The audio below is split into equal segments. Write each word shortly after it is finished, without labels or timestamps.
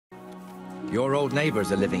Your old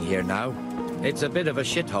neighbors are living here now. It's a bit of a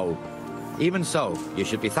shithole. Even so, you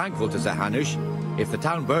should be thankful to Sir Hanush. If the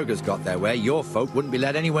town burghers got their way, your folk wouldn't be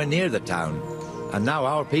let anywhere near the town. And now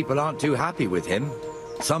our people aren't too happy with him.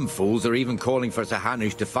 Some fools are even calling for Sir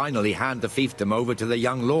Hanush to finally hand the fiefdom over to the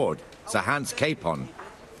young lord, Sir Hans Capon.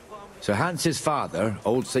 Sir Hans's father,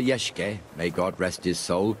 old Sir Yeshke, may God rest his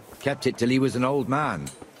soul, kept it till he was an old man.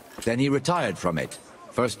 Then he retired from it,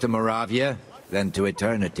 first to Moravia, then to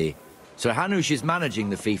eternity. Sir Hanush is managing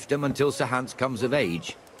the fiefdom until Sir Hans comes of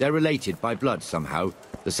age. They're related by blood somehow,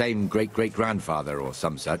 the same great-great-grandfather or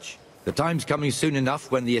some such. The time's coming soon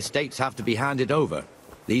enough when the estates have to be handed over.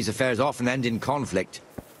 These affairs often end in conflict.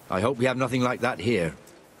 I hope we have nothing like that here.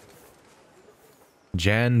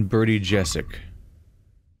 Jan Birdie Jessic.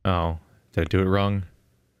 Oh, did I do it wrong?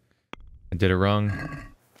 I did it wrong.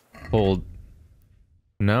 Hold.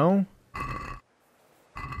 No?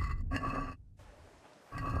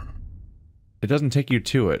 It doesn't take you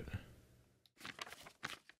to it.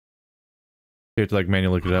 You have to like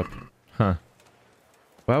manually look it up. Huh.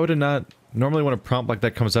 Why would it not? Normally when a prompt like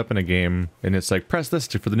that comes up in a game and it's like press this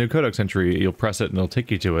for the new codex entry, you'll press it and it'll take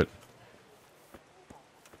you to it.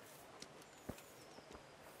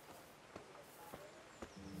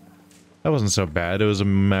 That wasn't so bad. It was a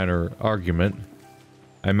minor argument.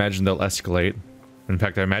 I imagine they'll escalate. In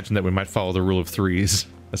fact, I imagine that we might follow the rule of threes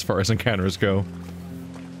as far as encounters go.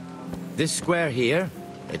 This square here,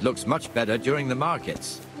 it looks much better during the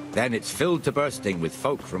markets. Then it's filled to bursting with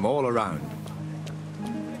folk from all around.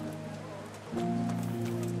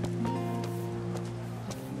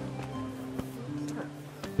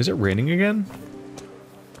 Is it raining again?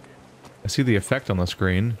 I see the effect on the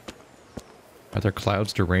screen. Are there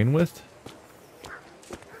clouds to rain with?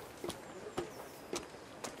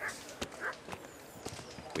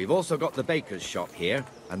 We've also got the baker's shop here,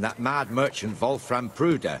 and that mad merchant Wolfram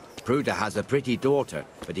Pruder. Pruder has a pretty daughter,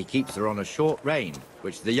 but he keeps her on a short rein,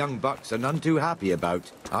 which the young bucks are none too happy about.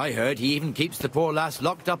 I heard he even keeps the poor lass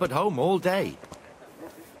locked up at home all day.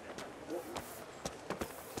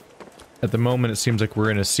 At the moment, it seems like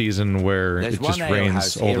we're in a season where There's it just one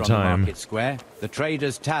rains all the on time. Market Square, the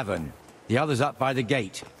Traders' Tavern. The other's up by the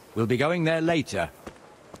gate. We'll be going there later.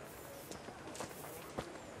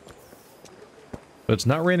 But it's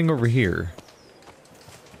not raining over here.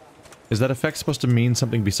 Is that effect supposed to mean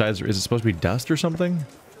something besides... Is it supposed to be dust or something?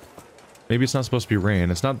 Maybe it's not supposed to be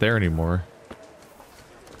rain. It's not there anymore.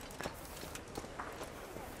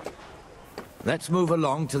 Let's move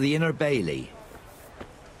along to the Inner Bailey.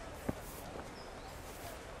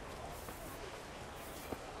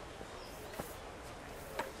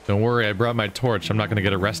 Don't worry, I brought my torch. I'm not going to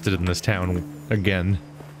get arrested in this town again.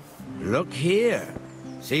 Look here.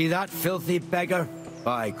 See that filthy beggar?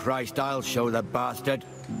 By Christ, I'll show the bastard.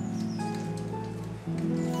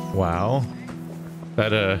 Wow.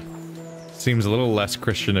 That, seems a little less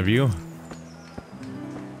Christian of you.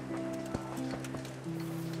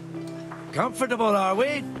 Comfortable, are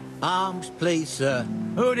we? Arms, please, sir.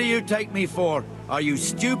 Who do you take me for? Are you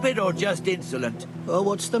stupid or just insolent? Oh,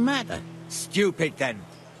 what's the matter? Stupid, then.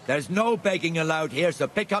 There's no begging allowed here, so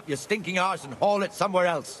pick up your stinking arse and haul it somewhere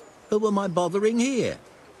else. Who am I bothering here?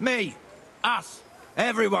 Me. Us.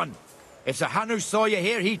 Everyone. If Sir Hanush saw you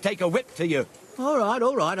here, he'd take a whip to you. All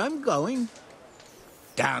right, I'm going.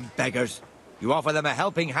 Damn beggars. You offer them a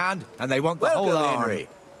helping hand, and they want the whole arm. Henry.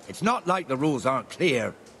 It's not like the rules aren't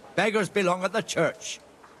clear. Beggars belong at the church.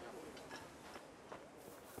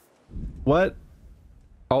 What?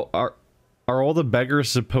 Oh, are all the beggars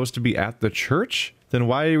supposed to be at the church? Then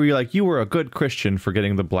why were you like, you were a good Christian for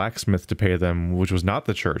getting the blacksmith to pay them, which was not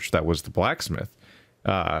the church, that was the blacksmith,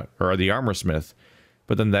 or the armor smith.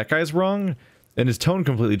 But then that guy's wrong, and his tone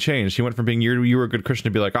completely changed. He went from being, you were a good Christian to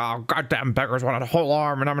be like, oh, goddamn beggars want a whole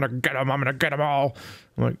arm, and I'm gonna get them all.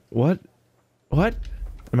 I'm like, what? What?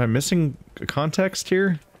 Am I missing context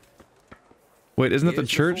here? Wait, isn't it the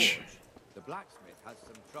church? The blacksmith has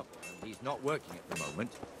some trouble, and he's not working at the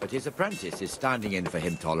moment, but his apprentice is standing in for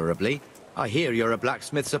him tolerably. I hear you're a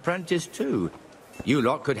blacksmith's apprentice, too. You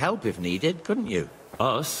lot could help if needed, couldn't you?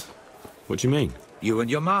 Us? What do you mean? You and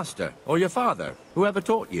your master, or your father, whoever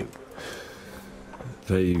taught you.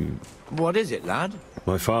 What is it, lad?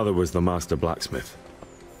 My father was the master blacksmith.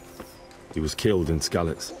 He was killed in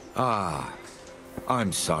Skalitz. Ah,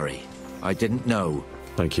 I'm sorry. I didn't know.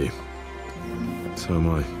 Thank you. So am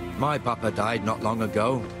I. My papa died not long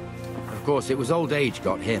ago. Of course, it was old age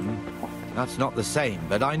got him. That's not the same,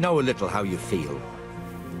 but I know a little how you feel.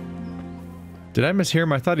 Did I mishear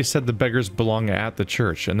him? I thought he said the beggars belong at the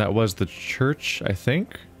church, and that was the church, I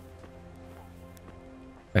think?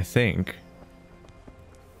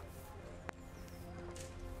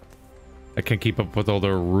 I can't keep up with all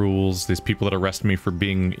their rules. These people that arrest me for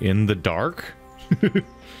being in the dark? The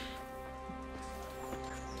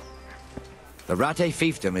Ratte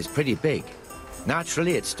fiefdom is pretty big.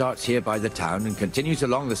 Naturally, it starts here by the town and continues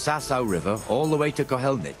along the Sasau River all the way to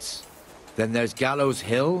Kohelnitz. Then there's Gallows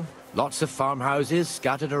Hill, lots of farmhouses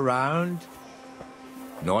scattered around.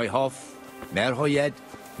 Neuhof, Merhoyed.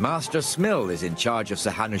 Master Smill is in charge of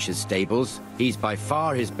Sir Hanush's stables. He's by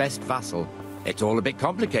far his best vassal. It's all a bit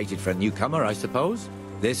complicated for a newcomer, I suppose.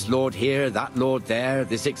 This lord here, that lord there,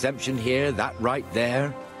 this exemption here, that right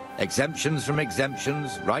there. Exemptions from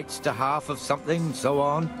exemptions, rights to half of something, so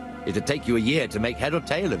on. It'd take you a year to make head or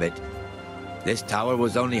tail of it. This tower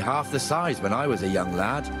was only half the size when I was a young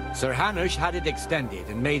lad. Sir Hanush had it extended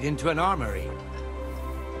and made into an armory.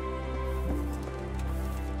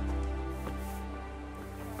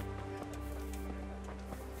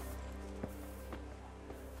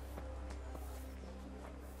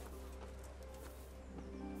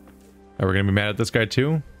 Are we gonna be mad at this guy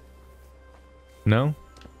too? No?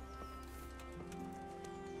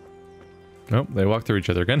 Nope, they walk through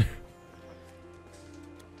each other again.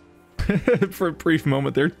 For a brief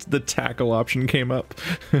moment there, the tackle option came up.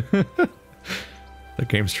 The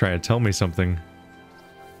game's trying to tell me something.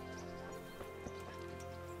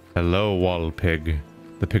 Hello, wall pig.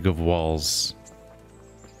 The pig of walls.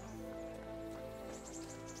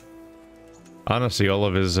 Honestly, all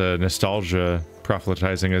of his nostalgia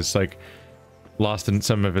proselytizing is like lost in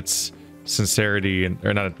some of its sincerity, and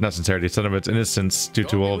or not sincerity, some of its innocence due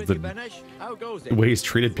to all of the way he's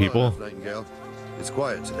treated people. Well, Nightingale. It's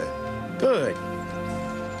quiet today. Good.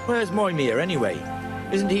 Where's Moimir anyway?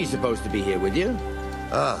 Isn't he supposed to be here with you?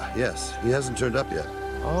 Ah, yes. He hasn't turned up yet.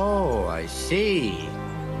 Oh, I see.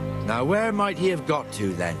 Now where might he have got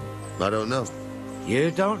to then? I don't know.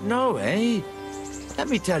 You don't know, eh? Let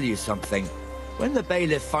me tell you something. When the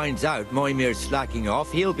bailiff finds out Moimir's slacking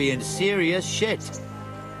off, he'll be in serious shit.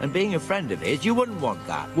 And being a friend of his, you wouldn't want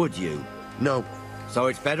that, would you? No. So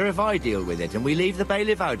it's better if I deal with it and we leave the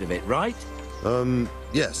bailiff out of it, right?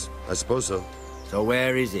 Yes, I suppose so. So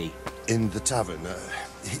where is he? In the tavern.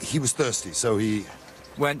 He was thirsty, so he...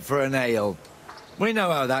 Went for an ale. We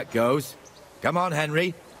know how that goes. Come on,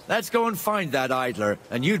 Henry. Let's go and find that idler,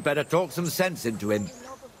 and you'd better talk some sense into him.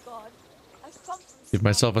 Give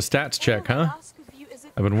myself a stats check, huh?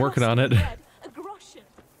 I've been working on it. I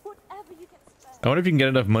wonder if you can get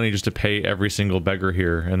enough money just to pay every single beggar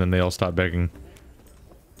here, and then they all stop begging.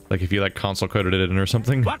 Like if you like console coded it in or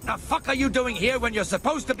something. What the fuck are you doing here when you're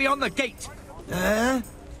supposed to be on the gate?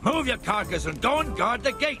 Move your carcass and go and guard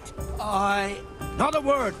the gate. Not a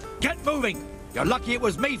word. Get moving. You're lucky it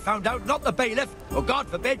was me found out, not the bailiff, or God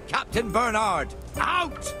forbid, Captain Bernard.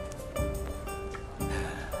 Out!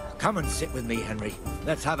 Come and sit with me, Henry.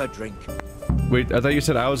 Let's have a drink. Wait, I thought you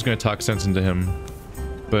said I was going to talk sense into him.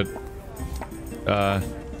 But,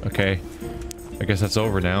 okay. I guess that's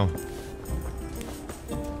over now.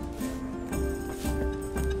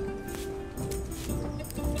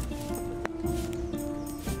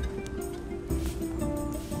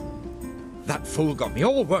 That fool got me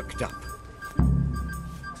all worked up.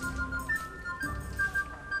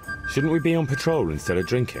 Shouldn't we be on patrol instead of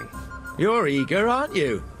drinking? You're eager, aren't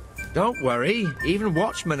you? Don't worry, even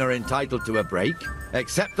watchmen are entitled to a break.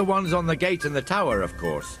 Except the ones on the gate and the tower, of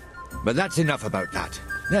course. But that's enough about that.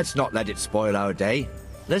 Let's not let it spoil our day.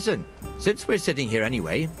 Listen, since we're sitting here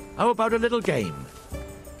anyway, how about a little game?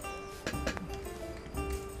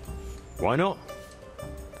 Why not?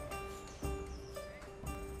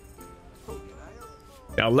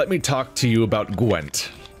 Now let me talk to you about Gwent.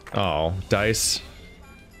 Oh, dice.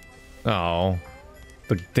 Oh.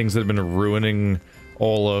 The things that have been ruining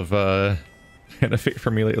all of, Innovate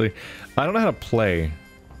for me lately. I don't know how to play.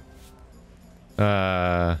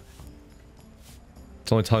 It's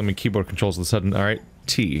only telling me keyboard controls all of a sudden. Alright,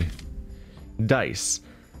 T. Dice.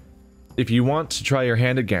 If you want to try your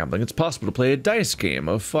hand at gambling, it's possible to play a dice game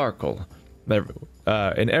of Farkle.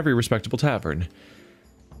 In every respectable tavern.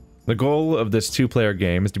 The goal of this two-player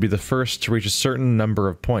game is to be the first to reach a certain number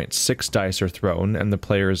of points. 6 dice are thrown, and the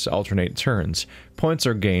players alternate turns. Points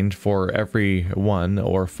are gained for every 1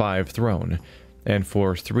 or 5 thrown, and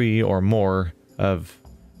for 3 or more of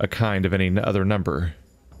a kind of any other number.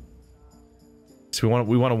 So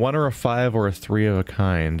we want a 1 or a 5 or a 3 of a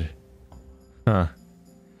kind. Huh.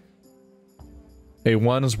 A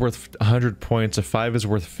 1 is worth 100 points, a 5 is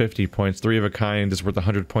worth 50 points, 3 of a kind is worth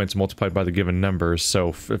 100 points multiplied by the given numbers, so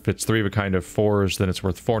if it's 3 of a kind of 4s, then it's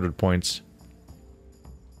worth 400 points.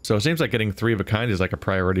 So it seems like getting 3 of a kind is like a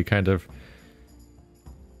priority kind of...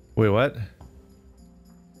 Wait, what?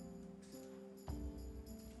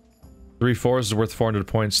 3 fours is worth 400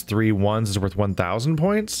 points. 3 ones is worth 1,000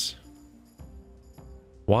 points?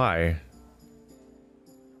 Why?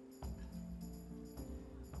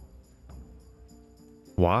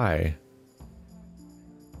 Why?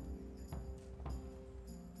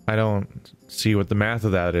 I don't see what the math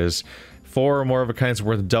of that is. 4 or more of a kind is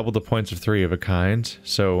worth double the points of 3 of a kind.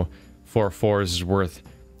 So 4 fours is worth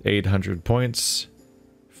 800 points.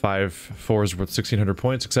 5 fours is worth 1,600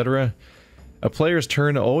 points, etc. A player's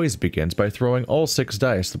turn always begins by throwing all 6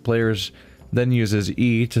 dice. The player then uses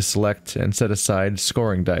E to select and set aside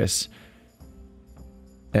scoring dice.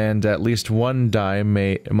 And at least 1 die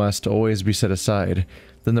must always be set aside.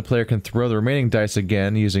 Then the player can throw the remaining dice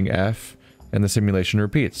again using F, and the situation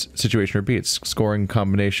repeats. Scoring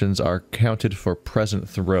combinations are counted for present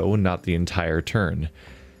throw, not the entire turn.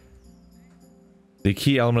 The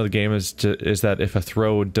key element of the game is that if a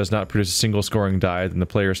throw does not produce a single scoring die, then the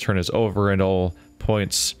player's turn is over and all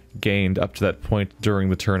points gained up to that point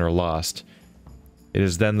during the turn are lost. It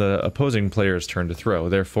is then the opposing player's turn to throw.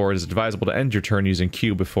 Therefore, it is advisable to end your turn using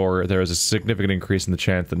Q before there is a significant increase in the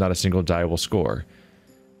chance that not a single die will score.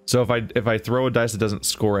 So if I throw a dice that doesn't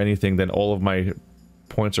score anything, then all of my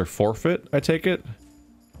points are forfeit, I take it?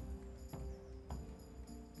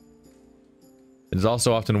 It is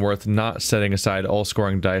also often worth not setting aside all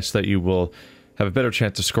scoring dice so that you will have a better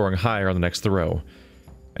chance of scoring higher on the next throw.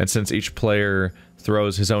 And since each player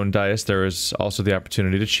throws his own dice, there is also the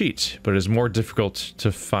opportunity to cheat, but it is more difficult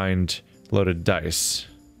to find loaded dice.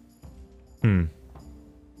 The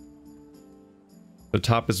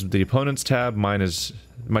top is the opponent's tab, my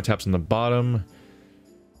tab's on the bottom.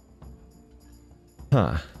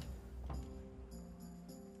 Huh.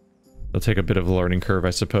 It'll take a bit of a learning curve, I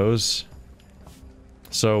suppose.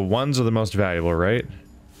 So, ones are the most valuable, right?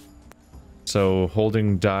 So,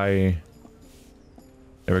 holding die...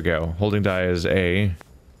 There we go. Holding die is A.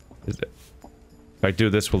 If I do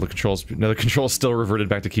this, will the controls... No, the controls still reverted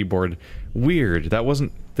back to keyboard. Weird. That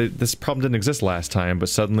wasn't... This problem didn't exist last time, but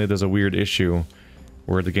suddenly there's a weird issue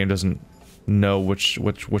where the game doesn't know which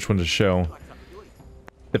one to show.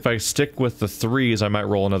 If I stick with the 3s, I might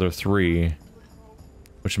roll another 3.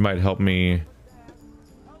 Which might help me...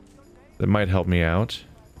 That might help me out.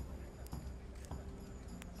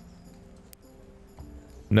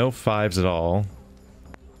 No 5s at all.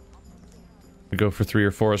 I go for 3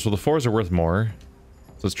 or 4s. Well, the 4s are worth more.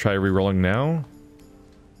 So let's try re-rolling now.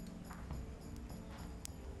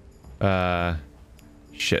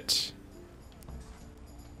 Shit.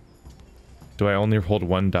 Do I only hold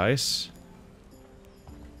 1 dice?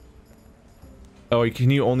 Oh,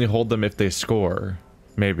 can you only hold them if they score?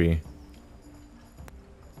 Maybe.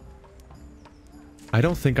 I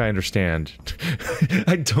don't think I understand.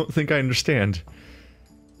 I don't think I understand.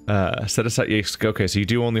 Set aside... Okay, so you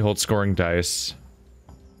do only hold scoring dice.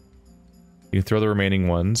 You can throw the remaining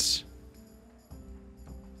ones.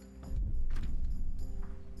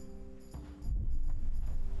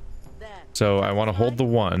 So I want to hold the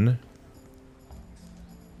 1.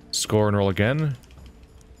 Score and roll again.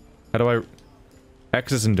 How do I...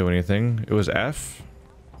 X doesn't do anything. It was F?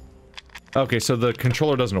 Okay, so the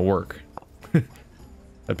controller doesn't work.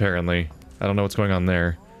 Apparently. I don't know what's going on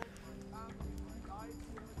there.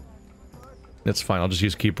 It's fine, I'll just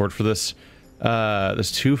use keyboard for this.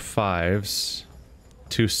 There's 2 5s.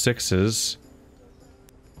 2 6s.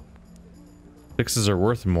 6s are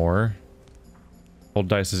worth more. Hold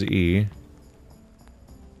dice is E.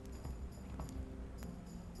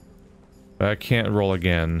 I can't roll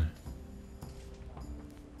again.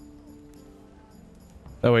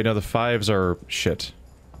 Oh wait, no, the 5s are... shit.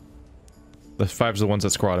 The 5s are the ones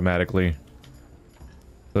that score automatically. So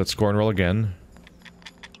let's score and roll again.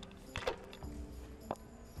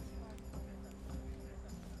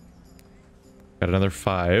 Got another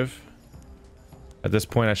 5. At this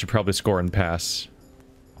point, I should probably score and pass.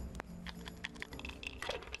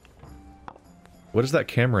 What is that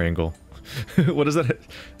camera angle? What is that?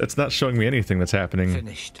 That's not showing me anything that's happening.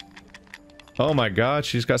 Finished. Oh my god,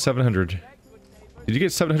 she's got 700. Did you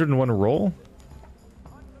get 700 in one roll?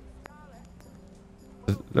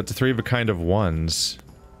 That's a 3 of a kind of 1s.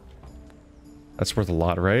 That's worth a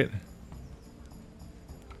lot, right?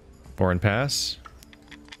 Or and pass.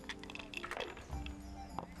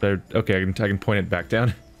 There, okay, I can point it back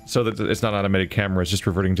down. So that it's not automatic camera, it's just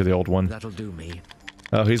reverting to the old one. That'll do me.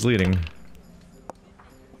 Oh, he's leading.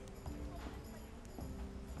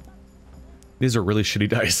 These are really shitty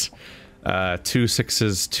dice. 2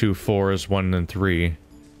 6s, 2 4s, 1 and 3.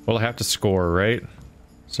 Well, I have to score, right?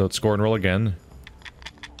 So let's score and roll again.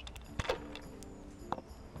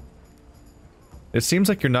 It seems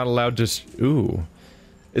like you're not allowed to... Ooh.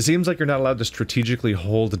 It seems like you're not allowed to strategically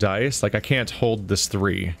hold dice. Like, I can't hold this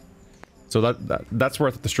 3. So that's where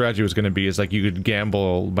the strategy was going to be, is like you could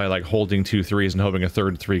gamble by like holding 2 3s and hoping a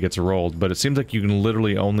third 3 gets rolled, but it seems like you can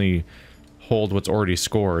literally only hold what's already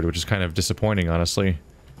scored, which is kind of disappointing, honestly.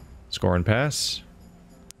 Score and pass.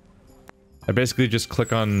 I basically just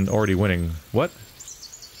click on already winning. What?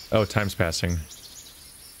 Oh, time's passing.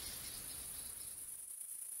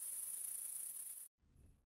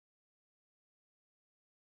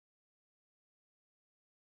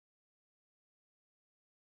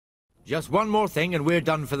 Just one more thing and we're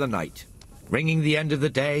done for the night. Ringing the end of the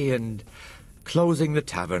day and closing the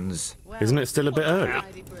taverns. Isn't it still a bit early?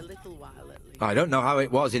 I don't know how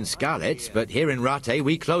it was in Skalitz, but here in Rattay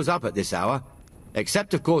we close up at this hour.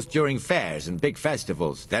 Except, of course, during fairs and big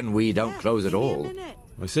festivals. Then we don't close at all.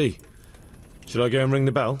 I see. Should I go and ring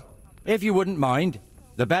the bell? If you wouldn't mind.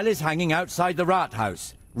 The bell is hanging outside the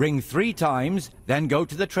Rathouse. Ring 3 times, then go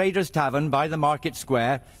to the Trader's Tavern by the Market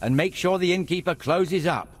Square and make sure the innkeeper closes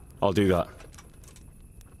up. I'll do that.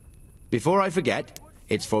 Before I forget,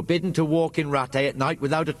 it's forbidden to walk in Rattay at night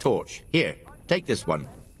without a torch. Here, take this one.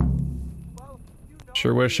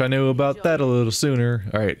 Sure wish I knew about that a little sooner.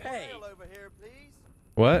 Alright.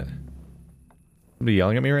 What? Somebody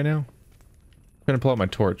yelling at me right now? I'm gonna pull out my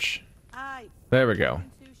torch. There we go.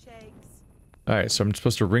 Alright, so I'm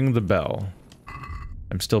supposed to ring the bell.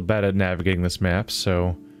 I'm still bad at navigating this map,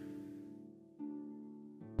 so...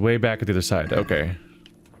 Way back at the other side, okay.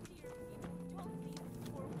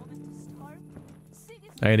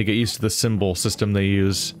 I need to get used to the symbol system they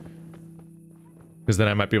use. Because then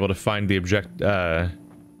I might be able to find the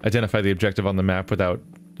identify the objective on the map without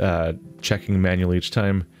checking manually each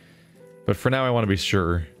time. But for now I want to be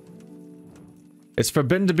sure. It's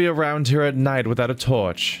forbidden to be around here at night without a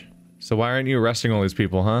torch. So why aren't you arresting all these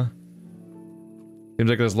people, huh? Seems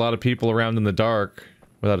like there's a lot of people around in the dark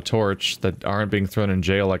without a torch that aren't being thrown in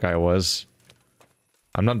jail like I was.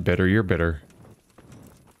 I'm not bitter, you're bitter.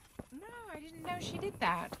 She did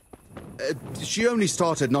that. She only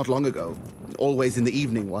started not long ago. Always in the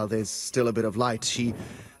evening while there's still a bit of light. She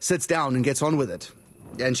sits down and gets on with it.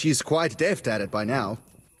 And she's quite deft at it by now.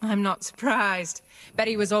 I'm not surprised.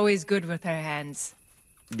 Betty was always good with her hands.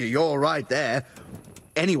 You're right there.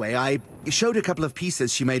 Anyway, I showed a couple of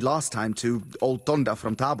pieces she made last time to old Tonda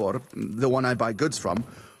from Tabor, the one I buy goods from.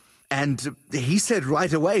 And he said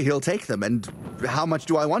right away he'll take them. And how much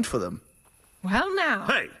do I want for them? Well now.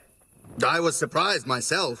 Hey! I was surprised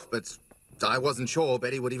myself, but I wasn't sure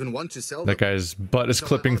Betty would even want to sell them. That guy's butt is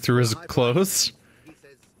clipping through his clothes?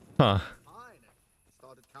 Huh.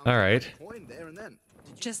 Alright.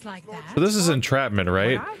 Just like that. So this is entrapment,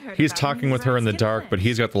 right? He's talking with her in the dark, but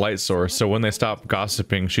he's got the light source, so when they stop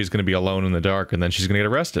gossiping, she's gonna be alone in the dark, and then she's gonna get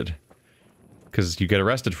arrested. Because you get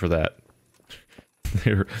arrested for that.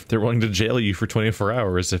 They're willing to jail you for 24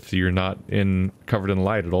 hours if you're not covered in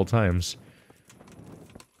light at all times.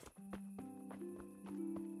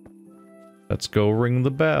 Let's go ring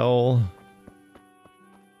the bell.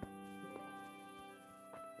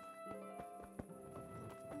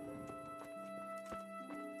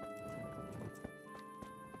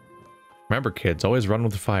 Remember, kids, always run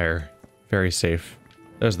with the fire. Very safe.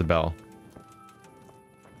 There's the bell.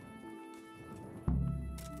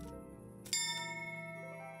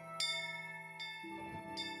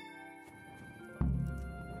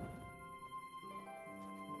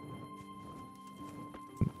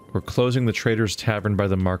 We're closing the Trader's Tavern by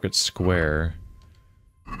the Market Square.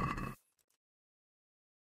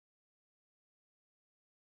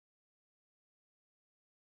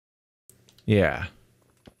 Yeah.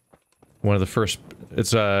 One of the first...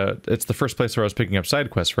 It's the first place where I was picking up side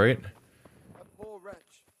quests, right?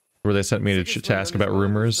 Where they sent me to ask about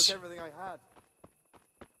rumors.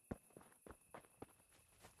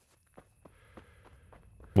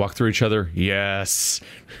 Walk through each other? Yes!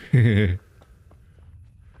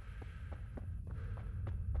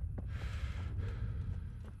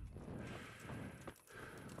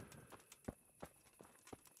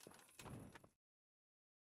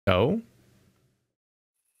 Oh?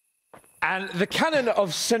 And the canon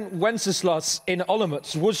of St. Wenceslas in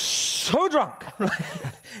Olomouc was so drunk,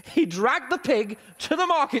 he dragged the pig to the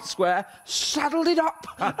market square, saddled it up,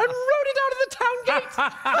 and rode it out of the town gate.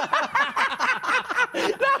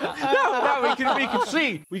 No,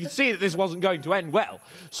 we can see that this wasn't going to end well.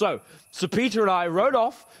 So, Sir Peter and I rode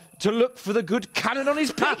off to look for the good canon on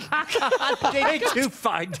his pig. Did you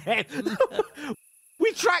find him?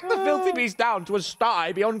 We tracked the filthy beast down to a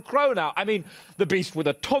sty beyond Cronau. I mean, the beast with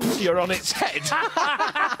a tonsure on its head.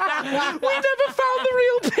 We never found the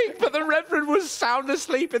real pig, but the Reverend was sound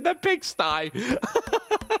asleep in the pigsty.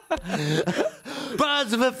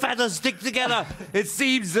 Birds of a feather stick together. It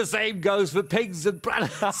seems the same goes for pigs and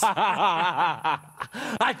prelates. I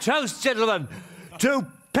toast, gentlemen, to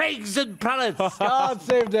pigs and prelates. God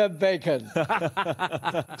save their bacon.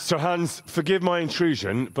 Sir Hans, forgive my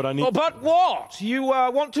intrusion, but I need... Oh, but what? You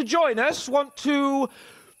want to join us? Want to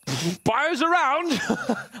buy us around?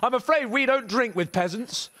 I'm afraid we don't drink with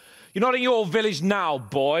peasants. You're not in your village now,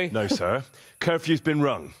 boy. No, sir. Curfew's been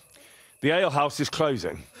rung. The alehouse is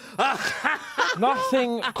closing.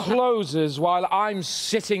 Nothing closes while I'm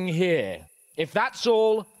sitting here. If that's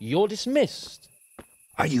all, you're dismissed.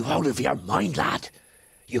 Are you out of your mind, lad?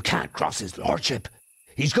 You can't cross his lordship.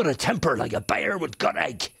 He's got a temper like a bear with gut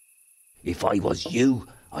ache. If I was you,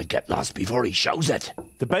 I'd get lost before he shows it.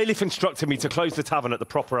 The bailiff instructed me to close the tavern at the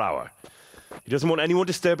proper hour. He doesn't want anyone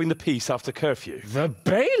disturbing the peace after curfew. The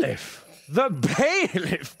bailiff? The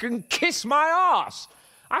bailiff can kiss my arse.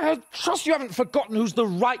 I trust you haven't forgotten who's the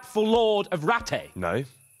rightful lord of Rattay. No,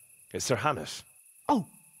 it's Sir Hannes. Oh,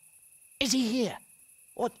 is he here?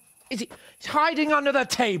 What, is he hiding under the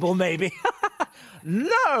table, maybe?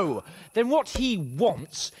 No! Then what he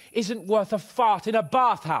wants isn't worth a fart in a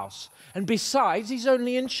bathhouse. And besides, he's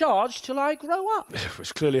only in charge till I grow up.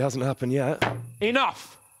 Which clearly hasn't happened yet.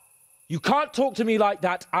 Enough! You can't talk to me like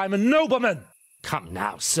that. I'm a nobleman. Come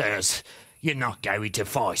now, sirs. You're not going to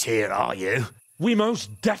fight here, are you? We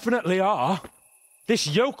most definitely are. This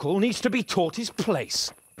yokel needs to be taught his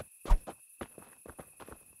place.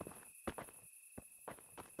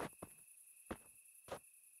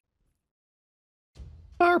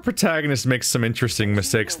 Our protagonist makes some interesting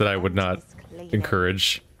mistakes that I would not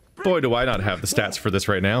encourage. Boy, do I not have the stats for this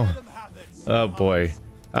right now. Oh boy.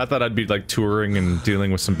 I thought I'd be like touring and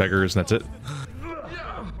dealing with some beggars and that's it.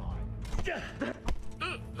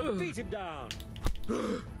 Beat him down.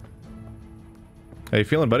 How you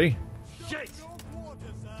feeling, buddy?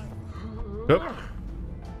 Oh.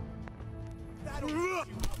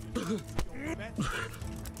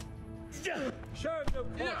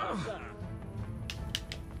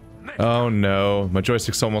 Oh no, my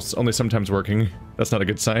joystick's almost only sometimes working. That's not a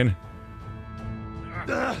good sign.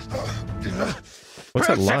 What's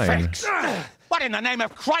that line? What in the name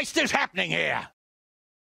of Christ is happening here?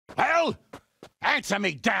 Well, answer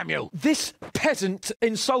me, damn you! This peasant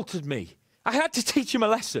insulted me. I had to teach him a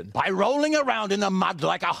lesson. By rolling around in the mud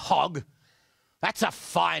like a hog? That's a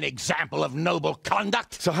fine example of noble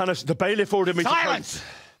conduct. Sir Hannes, the bailiff ordered me Silence! to...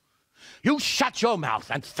 You shut your mouth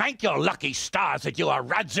and thank your lucky stars that you are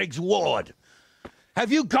Radzig's ward.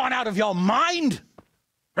 Have you gone out of your mind?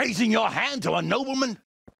 Raising your hand to a nobleman?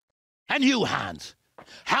 And you, Hans,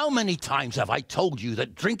 how many times have I told you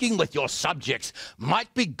that drinking with your subjects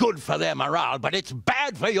might be good for their morale, but it's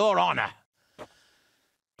bad for your honor?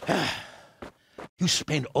 You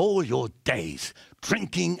spend all your days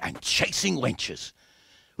drinking and chasing wenches,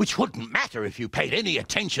 which wouldn't matter if you paid any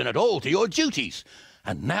attention at all to your duties.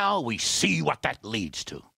 And now we see what that leads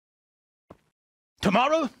to.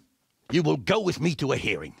 Tomorrow, you will go with me to a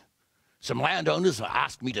hearing. Some landowners have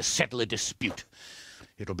asked me to settle a dispute.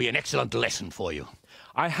 It'll be an excellent lesson for you.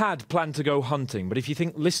 I had planned to go hunting, but if you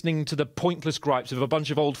think listening to the pointless gripes of a bunch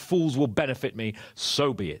of old fools will benefit me,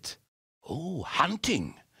 so be it. Oh,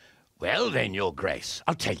 hunting. Well then, Your Grace,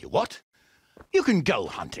 I'll tell you what. You can go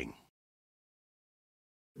hunting.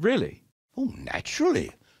 Really? Oh,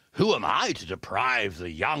 naturally. Who am I to deprive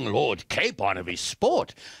the young Lord Capon of his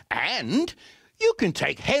sport? And you can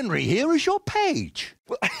take Henry here as your page.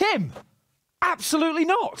 Well, him? Absolutely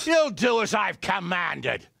not. You'll do as I've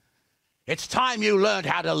commanded. It's time you learned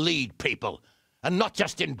how to lead people, and not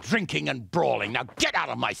just in drinking and brawling. Now get out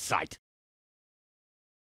of my sight.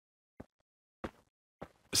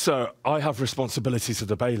 Sir, I have responsibilities as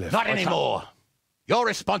the bailiff. Not anymore. Your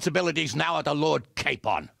responsibilities now are the Lord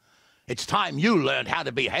Capon. It's time you learned how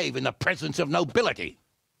to behave in the presence of nobility.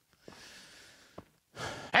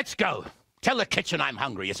 Let's go. Tell the kitchen I'm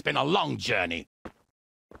hungry. It's been a long journey.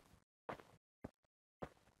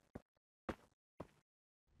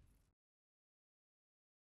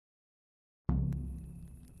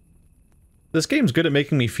 This game's good at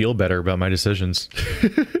making me feel better about my decisions.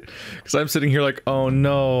 Because I'm sitting here like, oh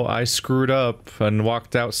no, I screwed up and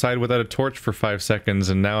walked outside without a torch for 5 seconds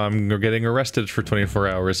and now I'm getting arrested for 24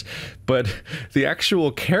 hours. But the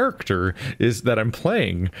actual character is that I'm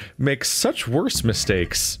playing makes such worse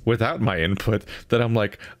mistakes without my input that I'm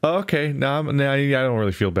like, oh, okay, now I don't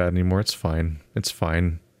really feel bad anymore. It's fine. It's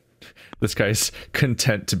fine. This guy's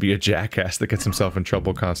content to be a jackass that gets himself in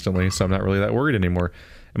trouble constantly, so I'm not really that worried anymore.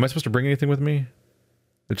 Am I supposed to bring anything with me?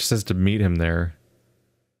 It just says to meet him there.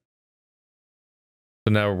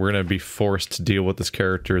 So now we're going to be forced to deal with this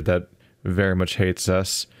character that very much hates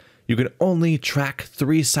us. You can only track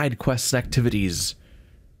 3 side quests and activities.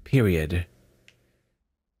 Period.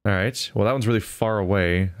 Alright, well that one's really far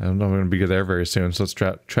away. I don't know if I'm going to be there very soon, so let's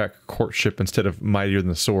track courtship instead of mightier than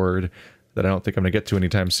the sword, that I don't think I'm going to get to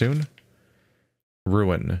anytime soon.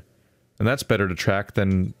 Ruin. And that's better to track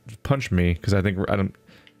than punch me, because I think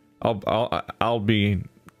I'll be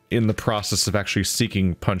in the process of actually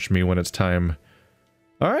seeking punch me when it's time.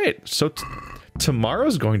 Alright, so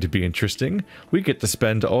tomorrow's going to be interesting. We get to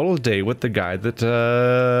spend all day with the guy that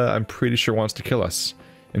I'm pretty sure wants to kill us.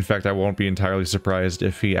 In fact, I won't be entirely surprised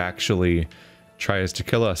if he actually tries to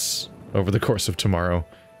kill us over the course of tomorrow.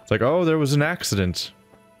 It's like, oh, there was an accident.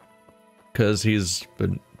 Because he's a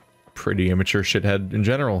pretty immature shithead in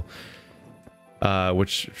general.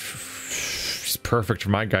 Which is perfect for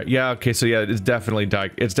my guy. Yeah, okay, so yeah, it's definitely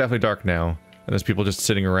dark. It's definitely dark now. And there's people just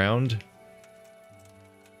sitting around.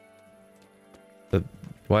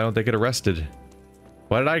 Why don't they get arrested?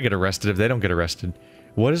 Why did I get arrested if they don't get arrested?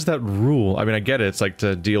 What is that rule? I mean, I get it. It's like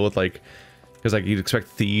to deal with like, because like you'd expect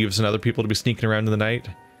thieves and other people to be sneaking around in the night,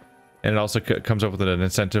 and it also comes up with an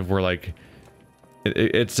incentive where like,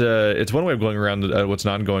 it's one way of going around what's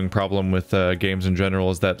an ongoing problem with games in general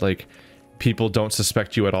is that like people don't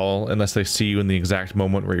suspect you at all unless they see you in the exact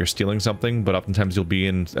moment where you're stealing something, but oftentimes you'll be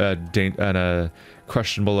in a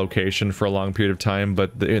questionable location for a long period of time,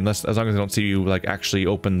 but as long as they don't see you like actually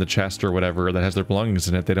open the chest or whatever that has their belongings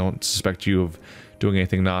in it, they don't suspect you of doing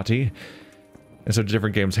anything naughty. And so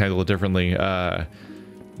different games handle it differently.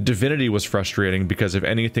 Divinity was frustrating because if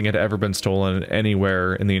anything had ever been stolen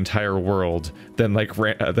anywhere in the entire world, then like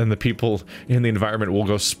then the people in the environment will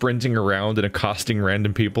go sprinting around and accosting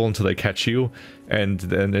random people until they catch you, and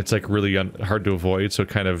then it's like really hard to avoid. So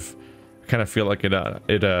kind of feel like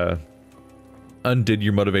it undid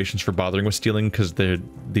your motivations for bothering with stealing because the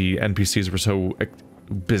NPCs were so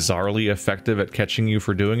bizarrely effective at catching you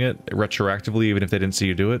for doing it retroactively, even if they didn't see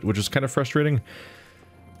you do it, which was kind of frustrating.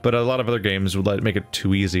 But a lot of other games would make it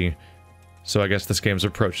too easy. So I guess this game's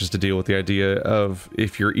approach is to deal with the idea of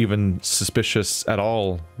if you're even suspicious at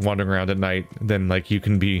all wandering around at night, then like you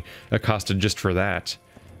can be accosted just for that,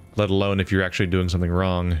 let alone if you're actually doing something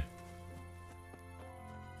wrong.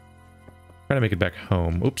 Trying to make it back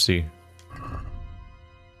home. Oopsie.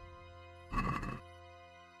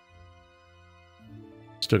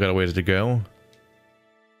 Still got a ways to go.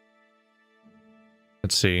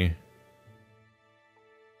 Let's see.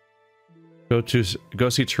 Go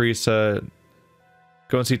see Teresa.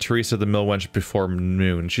 Go and see Teresa the Mill Wench before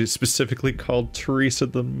noon. She's specifically called Teresa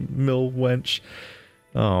the Mill Wench.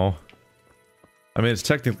 Oh. I mean, it's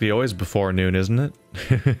technically always before noon, isn't it?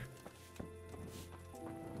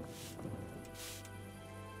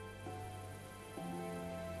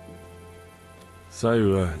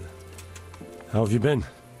 So, how have you been?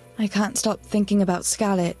 I can't stop thinking about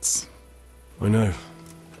Skalitz. I know.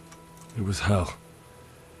 It was hell.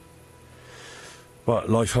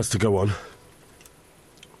 But life has to go on.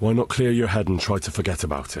 Why not clear your head and try to forget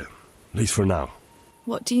about it? At least for now.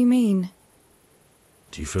 What do you mean?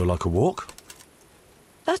 Do you feel like a walk?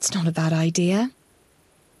 That's not a bad idea.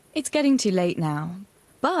 It's getting too late now.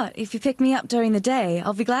 But if you pick me up during the day,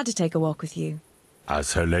 I'll be glad to take a walk with you.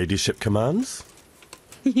 As her ladyship commands?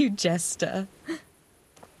 You jester.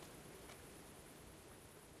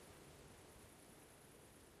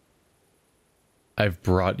 I've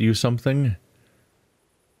brought you something?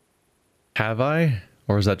 Have I?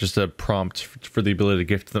 Or is that just a prompt for the ability to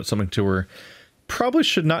gift something to her? Probably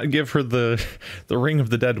should not give her the ring of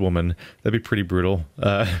the dead woman. That'd be pretty brutal.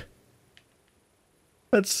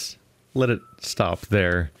 Let's let it stop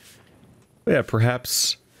there. But yeah,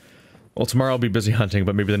 perhaps... Well, tomorrow I'll be busy hunting,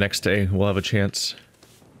 but maybe the next day we'll have a chance.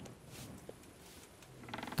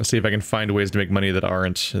 Let's see if I can find ways to make money that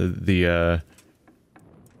aren't the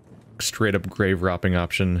straight-up grave robbing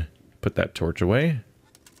option. Put that torch away.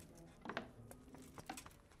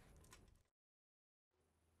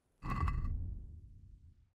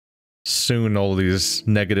 Soon all these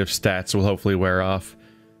negative stats will hopefully wear off.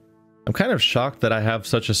 I'm kind of shocked that I have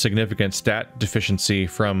such a significant stat deficiency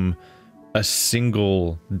from a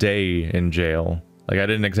single day in jail. Like, I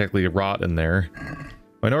didn't exactly rot in there.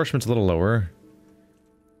 My nourishment's a little lower.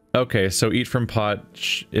 Okay, so eat from pot,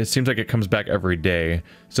 it seems like it comes back every day.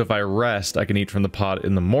 So if I rest, I can eat from the pot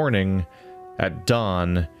in the morning, at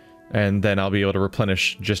dawn, and then I'll be able to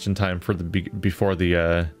replenish just in time for before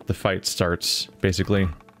the fight starts, basically.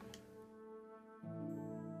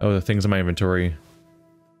 Oh, the things in my inventory.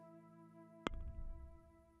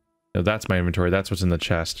 No, that's my inventory. That's what's in the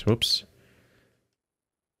chest. Whoops.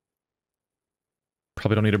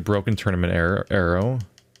 Probably don't need a broken tournament arrow.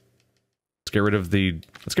 Let's get rid of the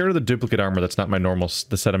duplicate armor. That's not my normal,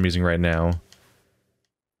 the set I'm using right now.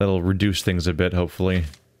 That'll reduce things a bit, hopefully.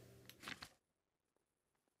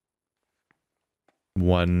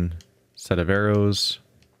 One set of arrows.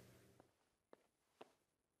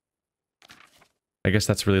 I guess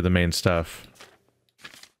that's really the main stuff.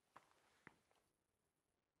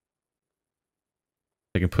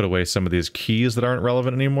 I can put away some of these keys that aren't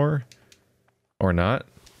relevant anymore. Or not.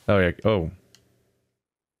 Oh yeah, oh.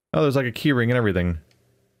 Oh, there's like a key ring and everything.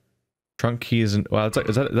 Trunk keys and... Well, it's like,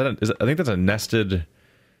 I think that's a nested...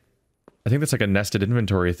 I think that's like a nested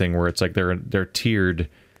inventory thing where it's like they're tiered.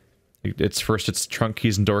 It's first it's trunk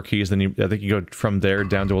keys and door keys, then I think you go from there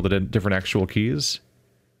down to all the different actual keys.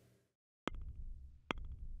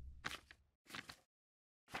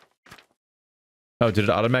 Oh, did it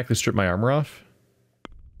automatically strip my armor off?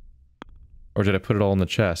 Or did I put it all in the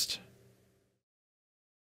chest?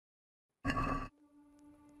 How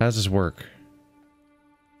does this work?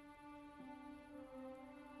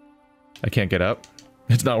 I can't get up.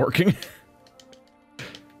 It's not working.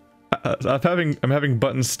 I'm having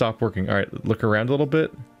buttons stop working. All right, look around a little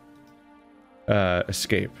bit.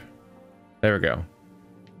 Escape. There we go.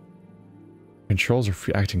 Controls are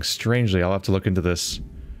acting strangely. I'll have to look into this.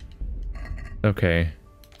 Okay.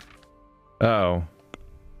 Uh-oh.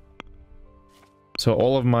 So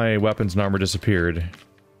all of my weapons and armor disappeared.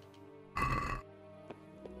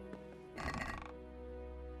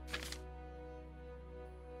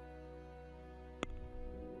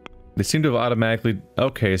 They seem to have automatically...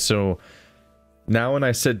 Okay, so... Now when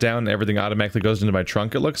I sit down, everything automatically goes into my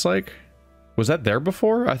trunk, it looks like? Was that there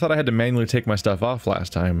before? I thought I had to manually take my stuff off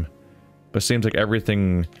last time. But it seems like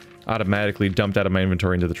everything automatically dumped out of my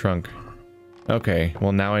inventory into the trunk. Okay,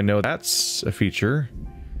 well now I know that's a feature.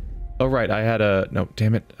 Oh right, I had a... No,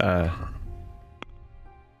 damn it. I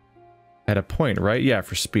had a point, right? Yeah,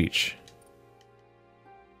 for speech.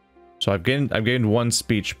 So I've gained one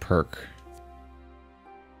speech perk.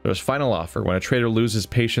 There's final offer. When a trader loses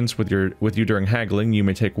patience with you during haggling, you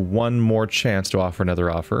may take one more chance to offer another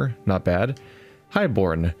offer. Not bad.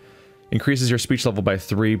 Highborn. Increases your speech level by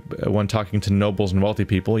 3 when talking to nobles and wealthy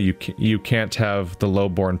people. You can't have the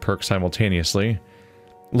lowborn perk simultaneously.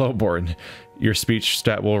 Lowborn. Your speech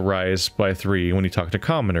stat will rise by 3 when you talk to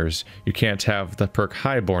commoners. You can't have the perk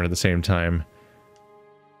highborn at the same time.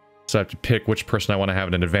 So I have to pick which person I want to have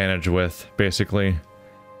an advantage with, basically.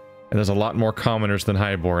 And there's a lot more commoners than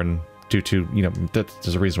highborn due to, you know,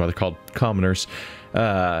 there's a reason why they're called commoners.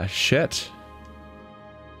 Shit.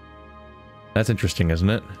 That's interesting, isn't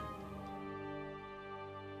it?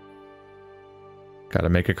 Gotta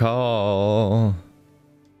make a call.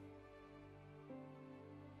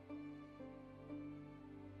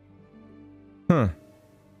 Huh.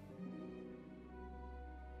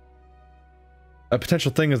 A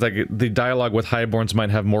potential thing is like the dialogue with highborns might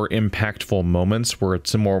have more impactful moments where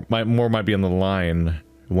it's more might be on the line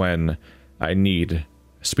when I need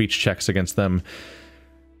speech checks against them.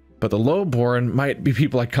 But the lowborn might be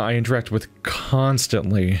people I interact with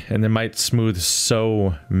constantly, and they might smooth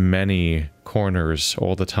so many corners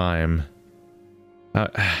all the time.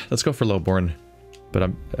 Let's go for lowborn, but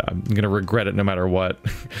I'm gonna regret it no matter what.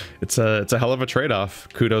 It's a hell of a trade-off.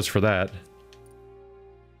 Kudos for that.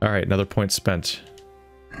 All right, another point spent,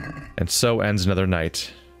 and so ends another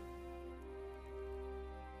night.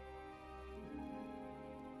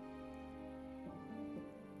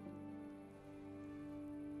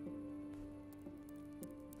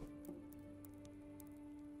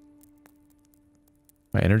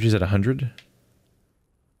 My energy's at 100?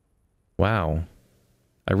 Wow.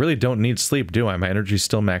 I really don't need sleep, do I? My energy's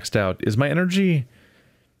still maxed out. Is my energy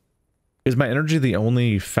the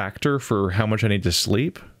only factor for how much I need to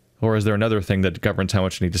sleep? Or is there another thing that governs how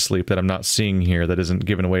much I need to sleep that I'm not seeing here that isn't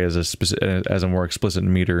given away as a more explicit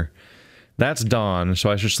meter? That's dawn,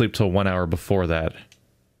 so I should sleep till 1 hour before that.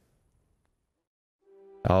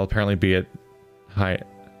 I'll apparently be at high...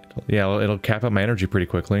 Yeah, it'll cap out my energy pretty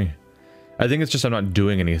quickly. I think it's just I'm not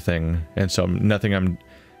doing anything, and so I'm not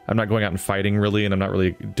going out and fighting really, and I'm not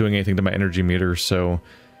really doing anything to my energy meter, so...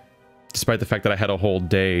 Despite the fact that I had a whole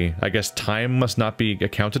day, I guess time must not be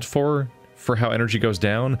accounted for how energy goes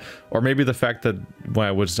down, or maybe the fact that when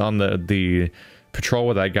I was on the patrol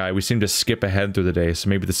with that guy, we seemed to skip ahead through the day, so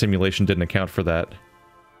maybe the simulation didn't account for that.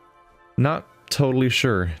 Not totally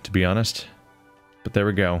sure, to be honest, but there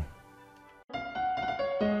we go.